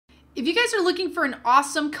If you guys are looking for an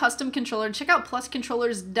awesome custom controller, check out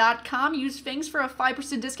pluscontrollers.com. Use Fangs for a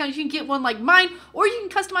 5% discount. You can get one like mine, or you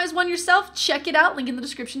can customize one yourself. Check it out, link in the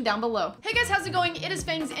description down below. Hey guys, how's it going? It is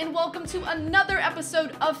Fangs, and welcome to another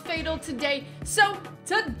episode of Fatal Today. So,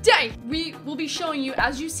 today, we will be showing you,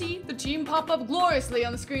 as you see the team pop up gloriously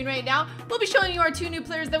on the screen right now, we'll be showing you our 2 new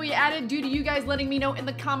players that we added due to you guys letting me know in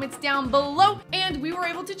the comments down below, and we were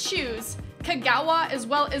able to choose Kagawa as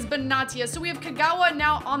well as Benatia. So we have Kagawa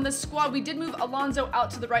now on the squad. We did move Alonso out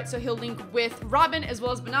to the right, so he'll link with Robben as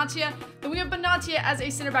well as Benatia. Then we have Benatia as a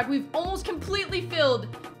center back. We've almost completely filled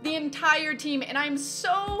the entire team, and I'm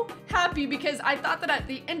so happy because I thought that at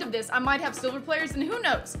the end of this, I might have silver players, and who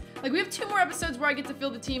knows? Like, we have 2 more episodes where I get to fill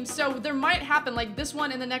the team, so there might happen, like this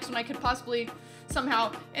one and the next one, I could possibly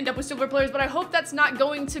somehow end up with silver players, but I hope that's not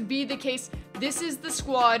going to be the case. This is the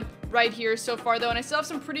squad right here so far, though, and I still have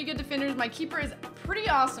some pretty good defenders. My keeper is pretty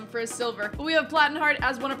awesome for his silver. But we have Plattenhardt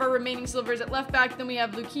as one of our remaining silvers at left back. Then we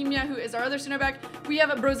have Leukemia, who is our other center back. We have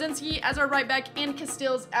Brozinski as our right back, and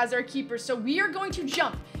Castells as our keeper. So we are going to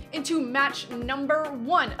jump into match number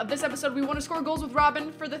 1 of this episode. We want to score goals with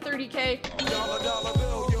Robben for the 30K.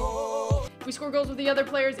 If we score goals with the other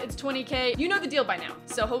players, it's 20K. You know the deal by now.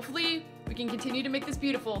 So hopefully we can continue to make this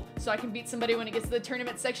beautiful so I can beat somebody when it gets to the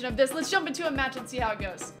tournament section of this. Let's jump into a match and see how it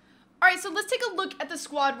goes. All right, so let's take a look at the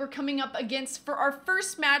squad we're coming up against for our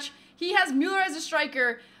first match. He has Mueller as a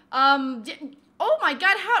striker. Oh my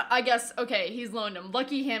God, how? I guess, okay, he's loaned him.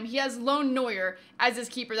 Lucky him. He has loaned Neuer as his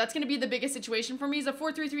keeper. That's going to be the biggest situation for me. He's a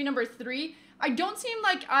 4-3-3 number 3. I don't seem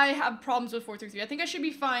like I have problems with 4-3-3. I think I should be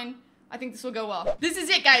fine. I think this will go well. This is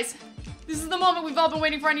it, guys. This is the moment we've all been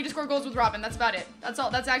waiting for. I need to score goals with Robben. That's about it. That's all.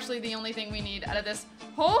 That's actually the only thing we need out of this.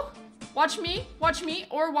 Oh, watch me,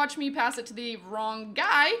 or watch me pass it to the wrong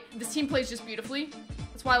guy. This team plays just beautifully.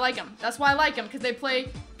 That's why I like them. That's why I like them, because they play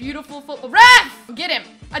beautiful football. Ref! Get him.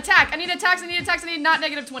 Attack. I need attacks. I need attacks. I need not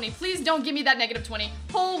 -20. Please don't give me that -20.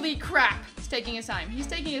 Holy crap. He's taking his time. He's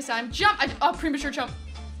taking his time. Jump. Oh, premature jump.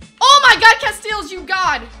 Oh my God, Castells, you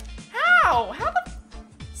God. How? How the...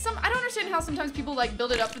 I don't understand how sometimes people, like,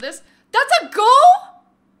 build it up for this. That's a goal?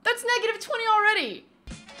 That's -20 already.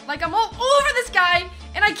 Like, I'm all over this guy,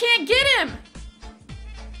 and I can't get him.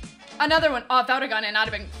 Another one. Oh, if that would have gone in, I'd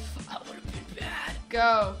have been... That would have been bad.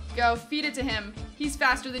 Go. Go. Feed it to him. He's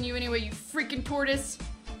faster than you anyway, you freaking tortoise.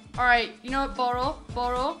 All right. You know what? Ball roll.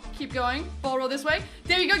 Ball roll. Keep going. Ball roll this way.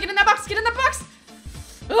 There you go. Get in that box. Get in that box.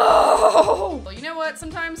 Oh! Well, you know what?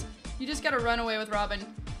 Sometimes you just got to run away with Robben.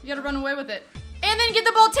 You got to run away with it. And then get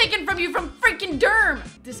the ball taken from you from freaking Derm.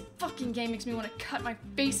 This fucking game makes me want to cut my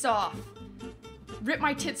face off. Rip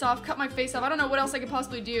my tits off, cut my face off. I don't know what else I could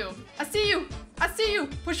possibly do. I see you. I see you.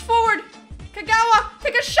 Push forward. Kagawa.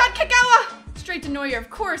 Take a shot, Kagawa. Straight to Neuer, of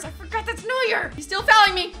course. I forgot that's Neuer. He's still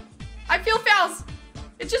fouling me. I feel fouls.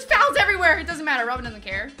 It's just fouls everywhere. It doesn't matter. Robben doesn't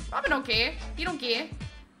care. Robben don't care. He don't care.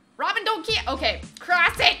 Robben don't care. Okay,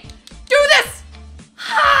 cross it. Do this.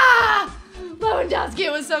 Ha! Lewandowski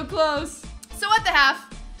was so close. So at the half,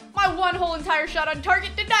 my one whole entire shot on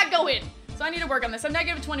target did not go in. So I need to work on this. I'm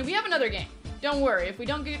 -20. We have another game. Don't worry. If we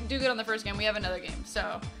don't do good on the first game, we have another game.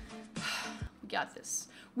 So we got this.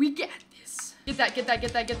 We got this. Get that, get that,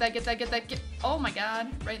 get that, get that, get that, get that, get. Oh my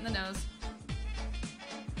God. Right in the nose.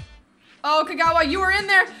 Oh, Kagawa, you were in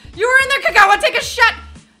there. You were in there, Kagawa. Take a shot.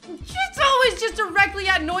 It's always just directly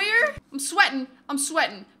at Neuer. I'm sweating. I'm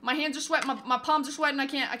sweating. My hands are sweating. My palms are sweating. I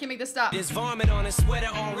can't make this stop. There's vomit on his sweater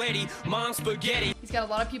already. Mom's spaghetti. He's got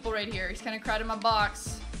a lot of people right here. He's kind of crowded my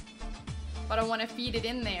box. But I want to feed it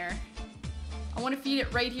in there. I want to feed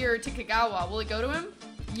it right here to Kagawa. Will it go to him?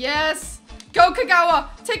 Yes. Go, Kagawa.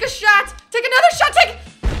 Take a shot. Take another shot. Take.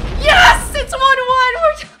 Yes! It's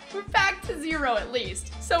 1-1. We're back to 0 at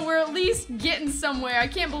least. So we're at least getting somewhere. I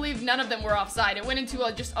can't believe none of them were offside. It went into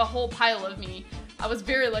just a whole pile of me. I was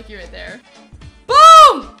very lucky right there.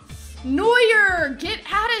 Boom! Neuer, get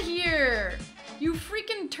out of here. You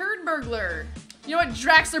freaking turd burglar. You know what,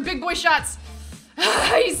 Draxler, big boy shots.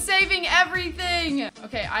 He's saving everything.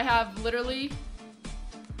 Okay, I have literally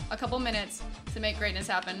a couple minutes to make greatness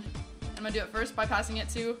happen. I'm gonna do it first by passing it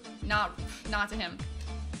to, not to him.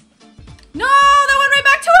 No, that went right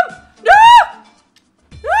back to him. No!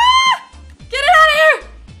 Ah! Get it out of here.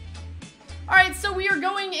 All right, so we are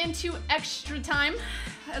going into extra time.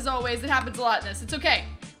 As always, it happens a lot in this. It's okay.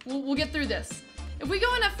 We'll get through this. If we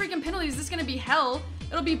go into freaking penalties, this is gonna be hell.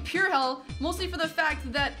 It'll be pure hell, mostly for the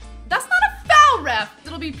fact that that's not a foul, ref.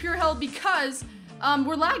 It'll be pure hell because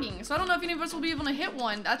we're lagging. So I don't know if any of us will be able to hit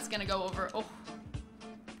one. That's gonna go over. Oh.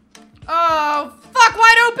 Oh, fuck,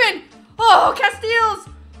 wide open. Oh, Castells.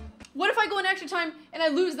 What if I go in extra time and I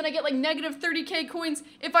lose? Then I get like -30K coins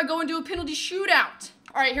if I go into a penalty shootout.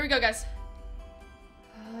 All right, here we go, guys.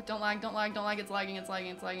 Don't lag, don't lag, don't lag. It's lagging, it's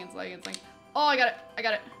lagging, it's lagging, it's lagging, it's lagging. Oh, I got it, I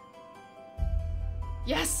got it.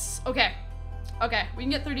 Yes, okay. Okay, we can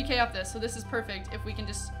get 30K off this, so this is perfect if we can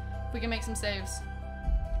make some saves.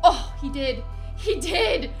 Oh, he did. He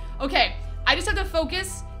did. Okay, I just have to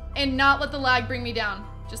focus and not let the lag bring me down.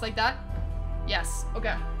 Just like that. Yes,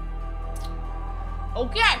 okay.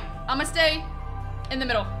 Okay, I'm gonna stay in the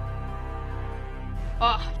middle.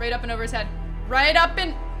 Oh, right up and over his head. Right up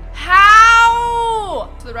and, how?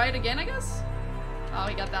 To the right again, I guess? Oh,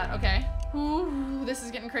 he got that, okay. Ooh, this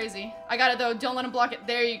is getting crazy. I got it though, don't let him block it.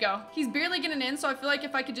 There you go. He's barely getting in, so I feel like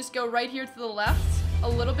if I could just go right here to the left a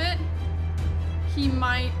little bit, he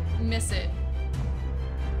might miss it.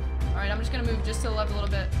 All right, I'm just gonna move just to the left a little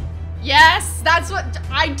bit. Yes, that's what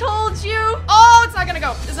I told you. Oh, it's not gonna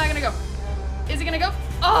go. It's not gonna go. Is it gonna go?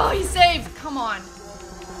 Oh, he saved. Come on.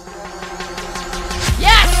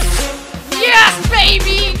 Yes! Yes,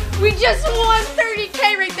 baby! We just won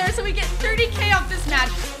 30K right there, so we get 30K off this match.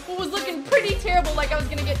 What was looking pretty terrible, like I was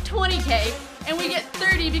gonna get 20K, and we get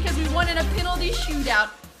 30 because we won in a penalty shootout.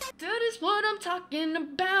 That is what I'm talking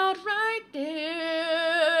about right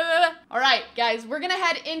there. All right, guys, we're gonna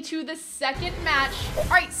head into the second match. All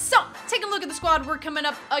right, so take a look at the squad we're coming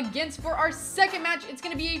up against for our second match. It's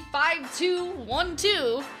gonna be a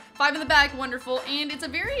 5-2-1-2. 5 in the back, wonderful. And it's a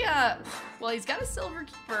very, well, he's got a silver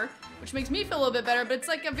keeper, which makes me feel a little bit better, but it's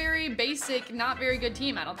like a very basic, not very good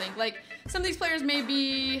team, I don't think. Like, some of these players may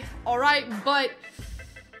be all right, but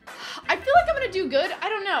I feel like I'm gonna do good. I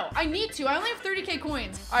don't know. I need to. I only have 30K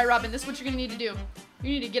coins. All right, Robben, this is what you're gonna need to do.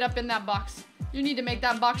 You need to get up in that box. You need to make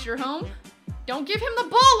that box your home. Don't give him the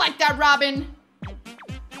ball like that, Robben.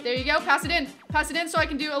 There you go. Pass it in. Pass it in so I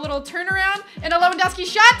can do a little turnaround and a Lewandowski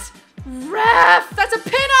shot. Ref! That's a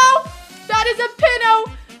pinno! That is a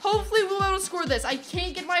pinno! Hopefully we'll be able to score this. I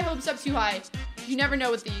can't get my hopes up too high. You never know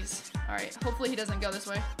with these. All right, hopefully he doesn't go this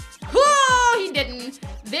way. Oh, he didn't.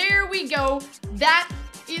 There we go. That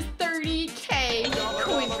is 30K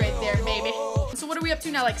coins right there, baby. So what are we up to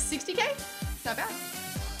now, like 60K? Not bad.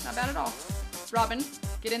 Not bad at all. Robben,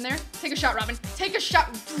 get in there. Take a shot, Robben. Take a shot.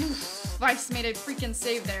 Oof, Vice made a freaking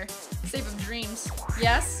save there. Save of dreams.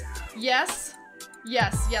 Yes. Yes.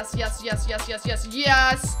 Yes, yes, yes, yes, yes, yes, yes,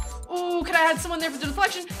 yes. Ooh, could I have someone there for the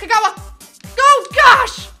deflection? Kagawa! Go!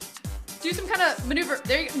 Gosh! Do some kind of maneuver.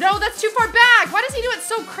 There you go. No, that's too far back. Why does he do it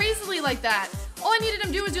so crazily like that? All I needed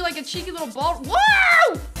him to do was do like a cheeky little ball.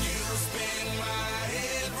 Whoa!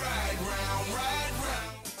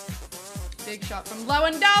 Big shot from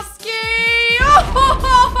Lewandowski.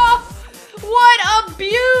 Oh, what a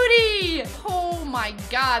beauty! Oh my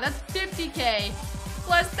God, that's 50K.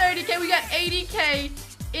 Plus 30K, we got 80K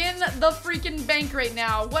in the freaking bank right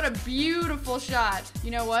now. What a beautiful shot.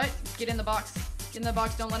 You know what? Get in the box. Get in the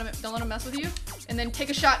box. Don't let him mess with you. And then take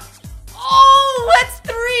a shot. Oh, that's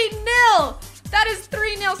 3-0. That is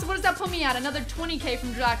 3-0. So what does that put me at? Another 20K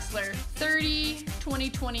from Draxler. 30, 20,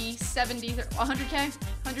 20, 70, 100K.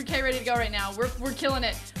 100K ready to go right now. We're killing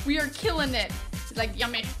it. We are killing it. It's like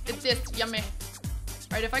yummy. It's this yummy. All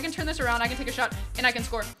right, if I can turn this around, I can take a shot and I can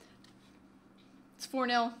score. It's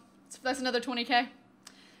 4-0. That's another 20K.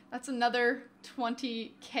 That's another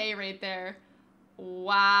 20K right there.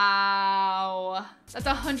 Wow. That's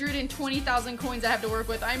 120,000 coins I have to work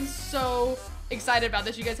with. I'm so excited about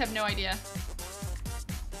this. You guys have no idea.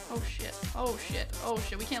 Oh shit. Oh shit. Oh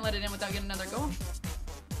shit. We can't let it in without getting another goal.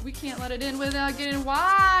 We can't let it in without getting...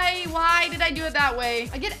 Why? Why did I do it that way?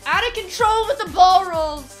 I get out of control with the ball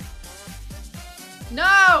rolls.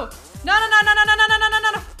 No. No, no, no, no, no, no, no, no, no,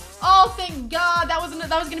 no, no. Oh, thank God. That was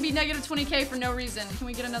gonna be negative 20K for no reason. Can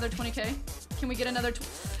we get another 20K? Can we get another... Give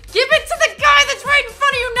it to the guy that's right in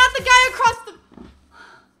front of you, not the guy across the...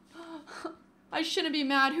 I shouldn't be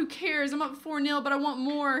mad. Who cares? I'm up 4-0, but I want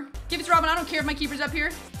more. Give it to Robben. I don't care if my keeper's up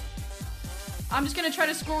here. I'm just gonna try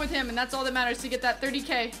to score with him, and that's all that matters to get that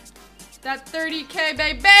 30K. That 30K,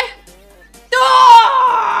 baby.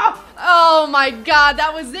 Oh my God,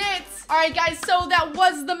 that was it. All right, guys, so that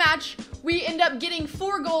was the match. We end up getting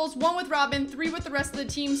 4 goals, 1 with Robben, 3 with the rest of the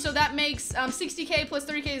team. So that makes 60K plus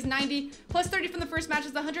 30K is 90. Plus 30 from the first match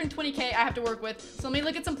is 120K I have to work with. So let me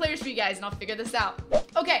look at some players for you guys and I'll figure this out.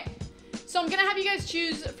 Okay, so I'm gonna have you guys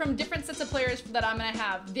choose from different sets of players that I'm gonna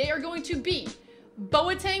have. They are going to be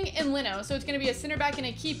Boateng and Leno. So it's gonna be a center back and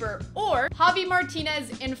a keeper. Or Javi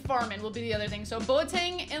Martinez and Farman will be the other thing. So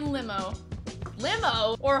Boateng and Lemo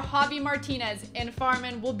or Javi Martinez and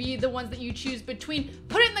Farman will be the ones that you choose between.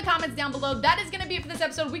 Put it in the comments down below. That is going to be it for this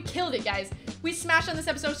episode. We killed it, guys. We smashed on this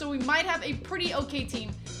episode, so we might have a pretty okay team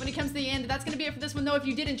when it comes to the end. That's going to be it for this one, though. If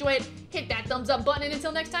you did enjoy it, hit that thumbs up button. And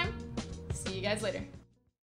until next time, see you guys later.